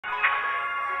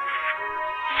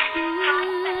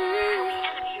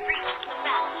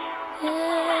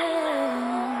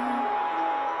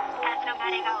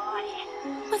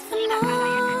With the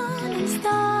morning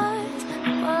stars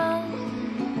above,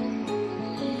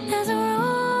 there's a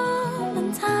room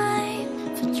and time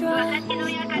for trust.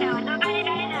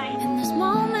 In those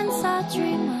moments I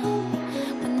dream of,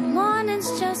 when the morning's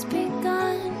just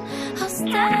begun, I'll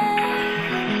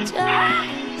stay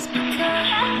just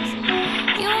because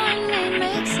you and me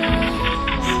make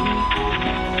sense.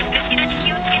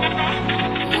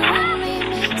 You and me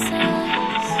make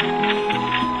sense.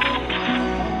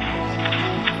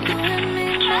 You and me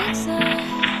make sense.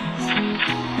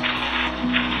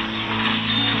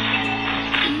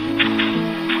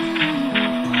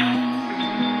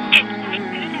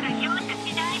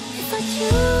 If I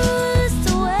choose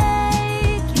to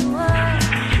wake you up,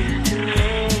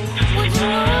 would you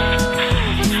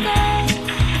move or stay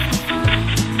for fun?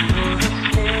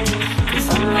 'Cause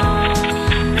I'm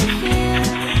lonely here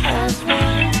as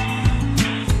one.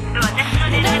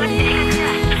 Would I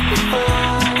leave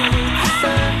before the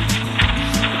sun?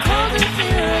 I'm colder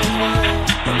here as one.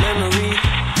 A memory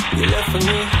you left for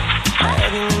me. I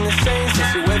hadn't been the same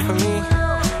since you went from me.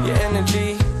 Your energy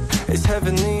is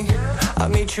heavenly. I'll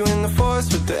meet you in the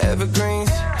forest with the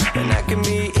evergreens, and I can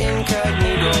be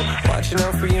incognito, watching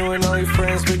out for you and all your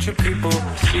friends with your people.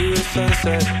 See you at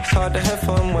sunset. It's hard to have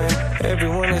fun when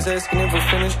everyone is asking if we're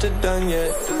finished or done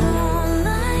yet.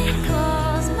 Moonlight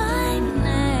calls my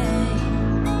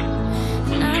name,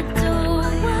 and I do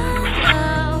what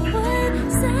I would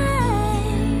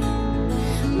say.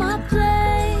 My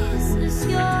place is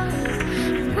yours.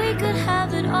 If we could have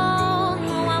it all,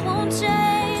 no, I won't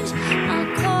change my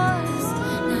course,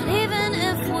 not even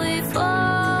if we fall.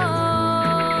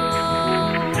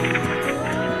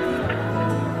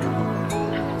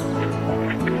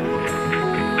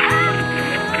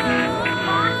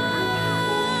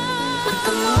 With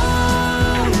the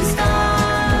moon and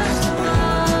stars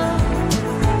above,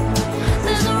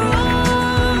 there's a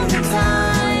room and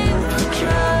time for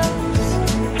trust.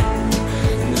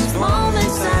 In those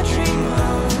moments I dream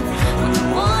of, when the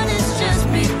morning's just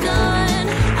begun,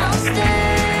 I'll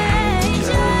stay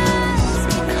just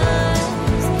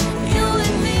because you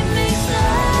and me make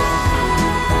sense.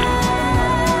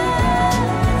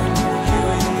 You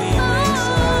and me make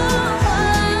sense.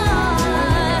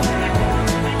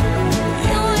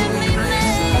 You and me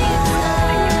make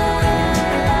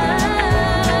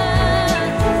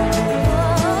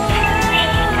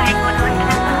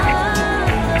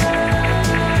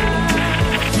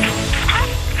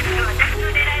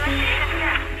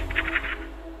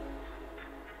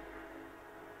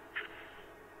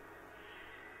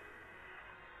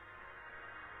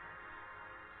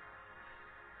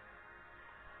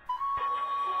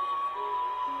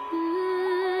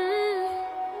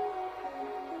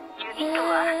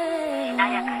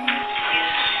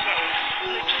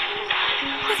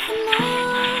With the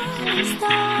morning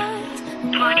stars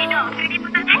above,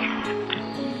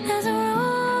 there's a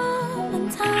room and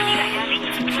time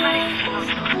for trust.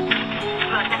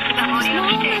 Those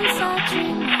moments I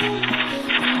dream of,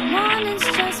 when the morning's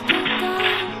just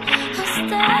begun, I'll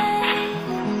stay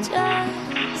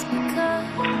just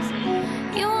because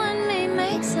you and me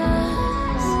make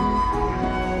sense.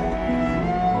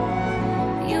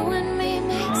 You and me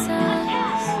make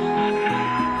sense.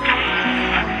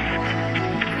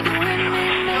 You and me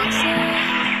make sense.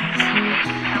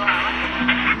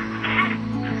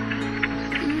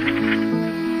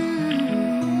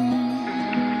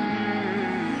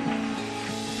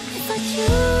 If I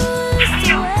choose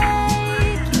to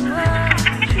wake you up,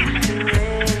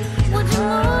 would you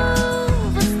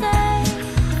move or stay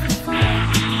for fun?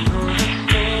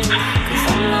 'Cause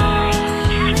I'm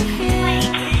lonely here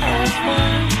as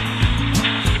one.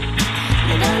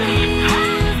 Would I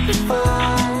leave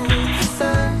before the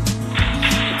sun?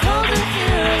 I'm colder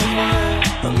here as one.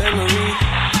 A memory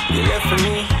you left for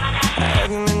me. I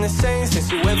haven't been the same since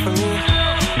you went from me.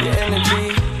 Your energy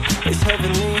is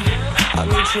heavenly. I'll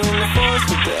meet you in the forest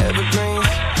with the evergreens,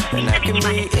 and I can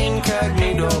be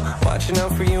incognito, watching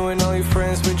out for you and all your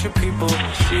friends with your people.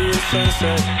 See you at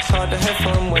sunset. It's hard to have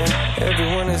fun when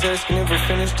everyone is asking if we're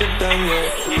finished or done yet.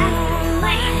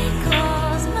 Moonlight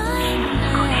calls my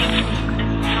name,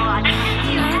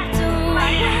 and I do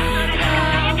what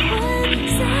I would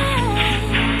say.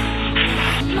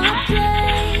 My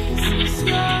place is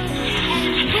yours.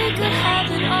 If we could have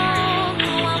it all,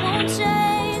 no, I won't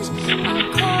change my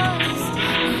course,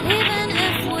 not even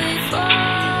if we fall.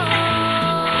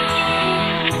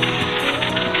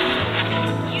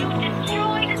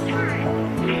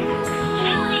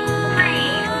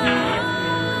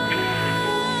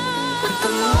 With the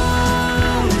moon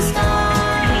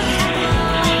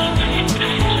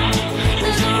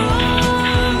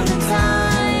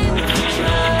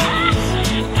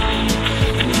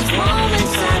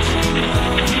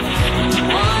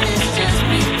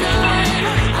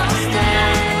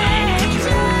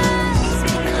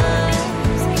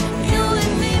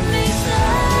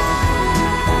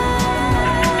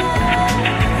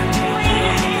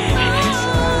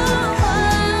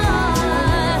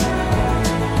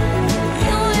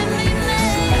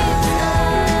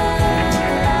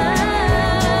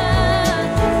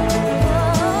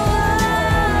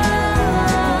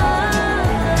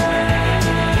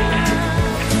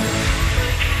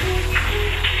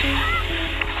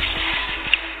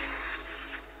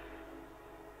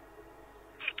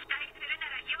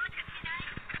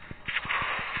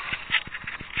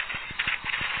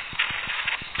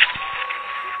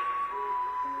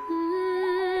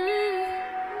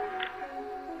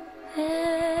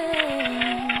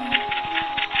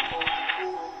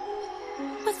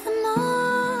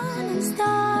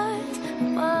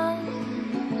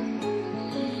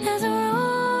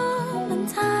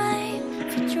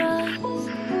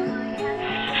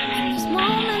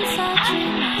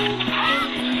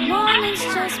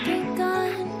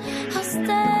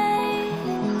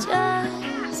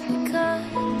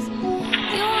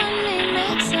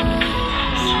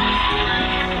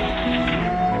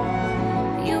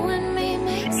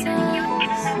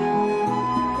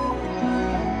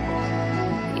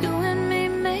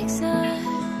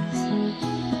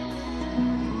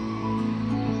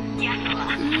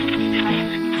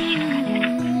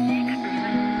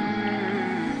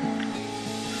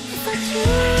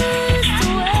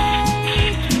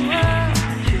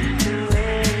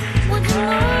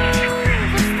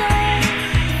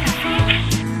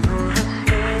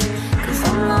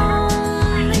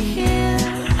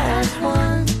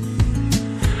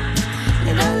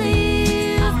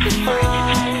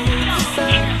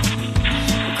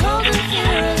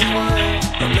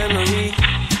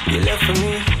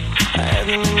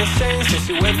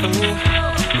you wait for me.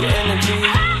 Your energy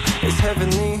is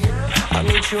heavenly. I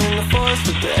meet you in the forest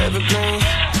with the evergreens,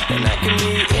 and I can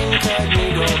be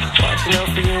incognito, watching out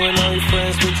for you and all your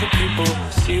friends with your people.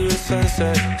 See you at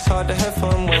sunset. It's hard to have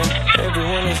fun when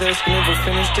everyone is asking if we're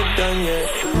finished or done yet.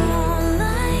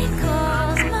 Moonlight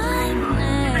calls my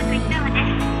name,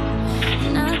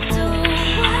 and I do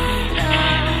what I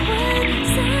would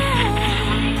say.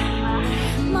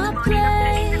 My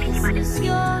place is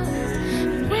yours.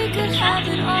 If we could have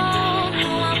it all,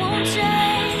 no, I won't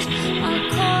change my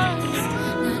course,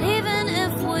 not even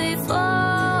if we fall.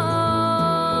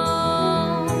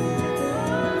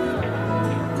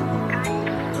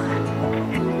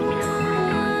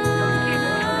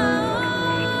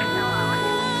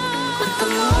 With the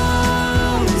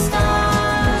moon and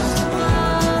stars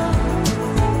above,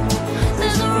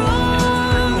 there's a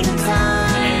room and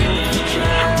time to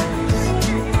trust.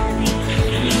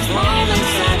 And these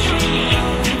moments I dream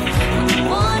of, when the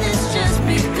one has just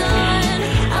begun,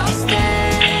 I'll stay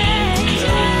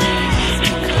just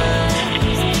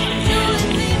because you and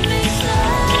me make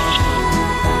sense.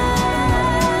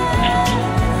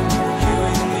 You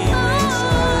and me make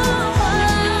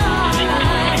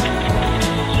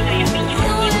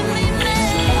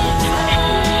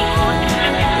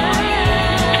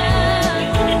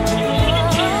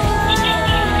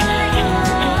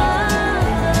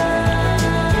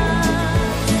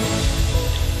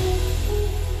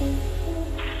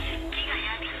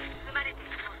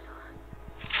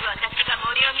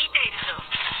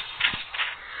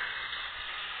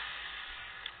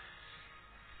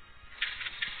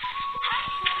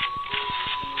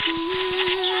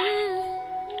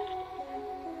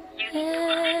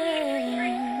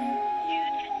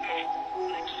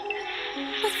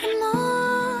With the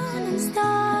moon and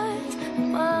stars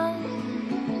above,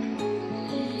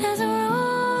 there's a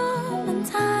room and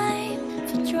time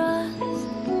for trust.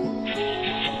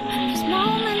 And these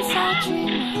moments I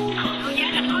dream of,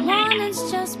 and the one has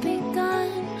just begun,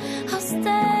 I'll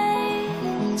stay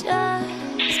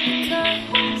just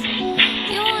because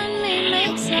you and me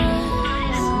makes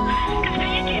us.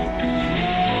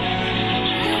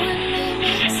 You and me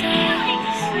makes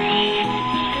us.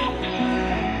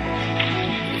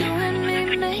 You and me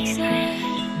makes us.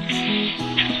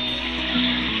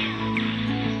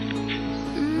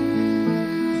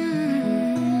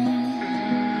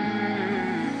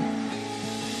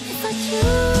 If I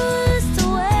choose to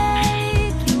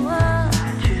wake you up,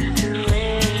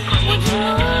 would you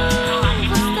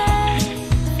move or stay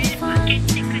for fun?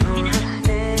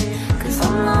 'Cause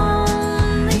I'm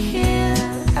only here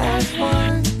as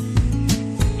one.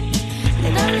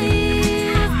 Did I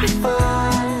leave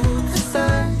before the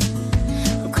sun?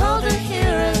 I'm colder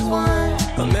here as one.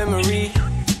 A memory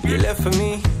you left for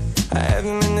me. I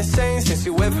haven't been the same since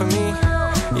you went for me.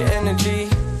 Your energy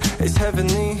is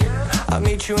heavenly. I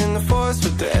meet you in the forest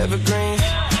with the evergreens,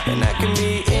 and I can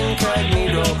be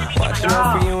incognito, watching out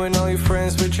for you and all your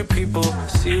friends with your people.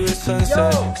 See you at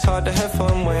sunset. It's hard to have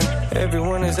fun when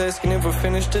everyone is asking if we're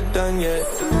finished or done yet.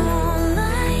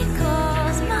 Moonlight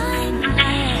calls my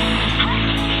name,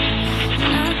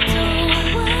 and I do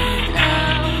what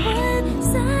I would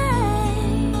say.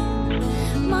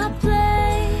 My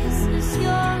place is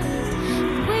yours.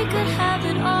 If we could have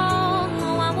it all, no,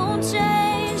 I won't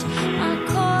change my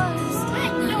course,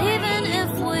 not even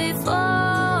if we fall.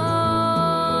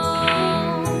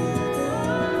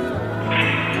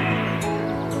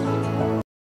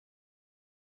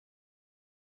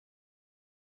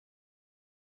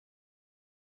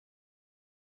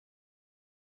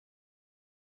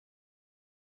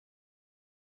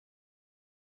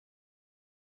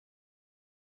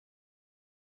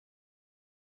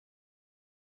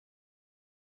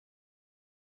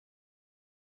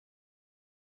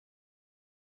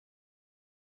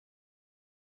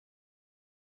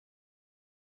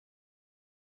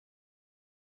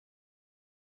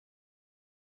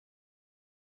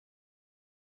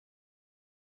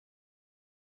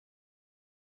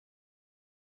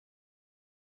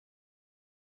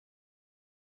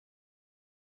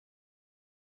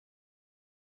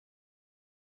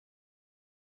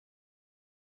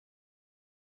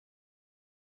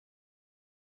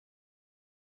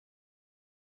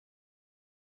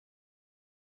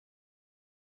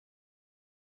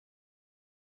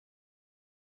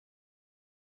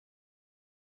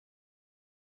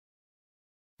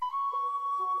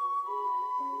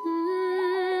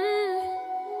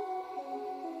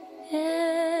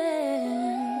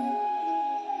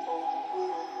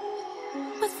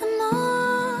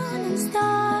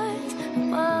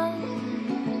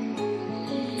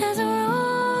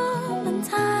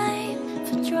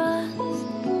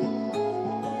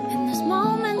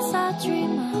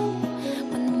 dream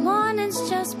of. When the morning's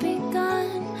just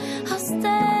begun, I'll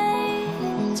stay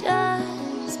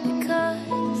just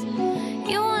because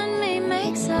you and me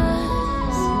makes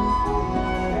us.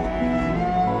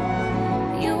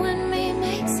 You and me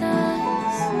makes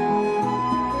us.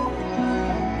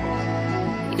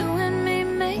 You and me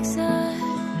makes us.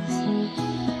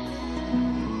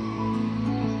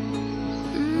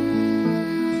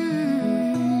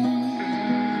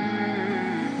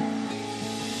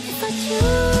 If I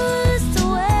choose to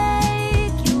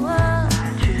wake you up,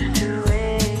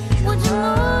 would you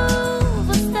move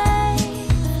or stay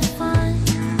for fun?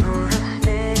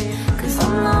 'Cause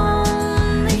I'm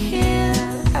only here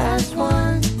as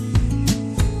one,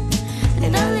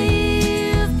 and I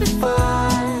leave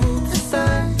before the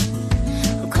sun.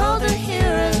 I'm colder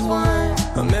here as one.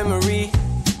 A memory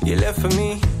you left for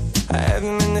me. I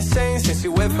haven't been the same since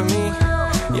you went for me.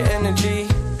 Your energy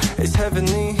is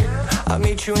heavenly. I'll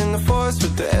meet you in the forest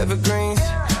with the evergreens,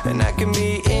 and I can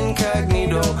be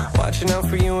incognito, watching out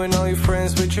for you and all your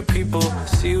friends with your people.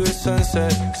 See you at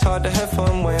sunset. It's hard to have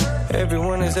fun when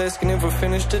everyone is asking if we're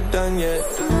finished or done yet.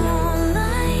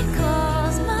 Moonlight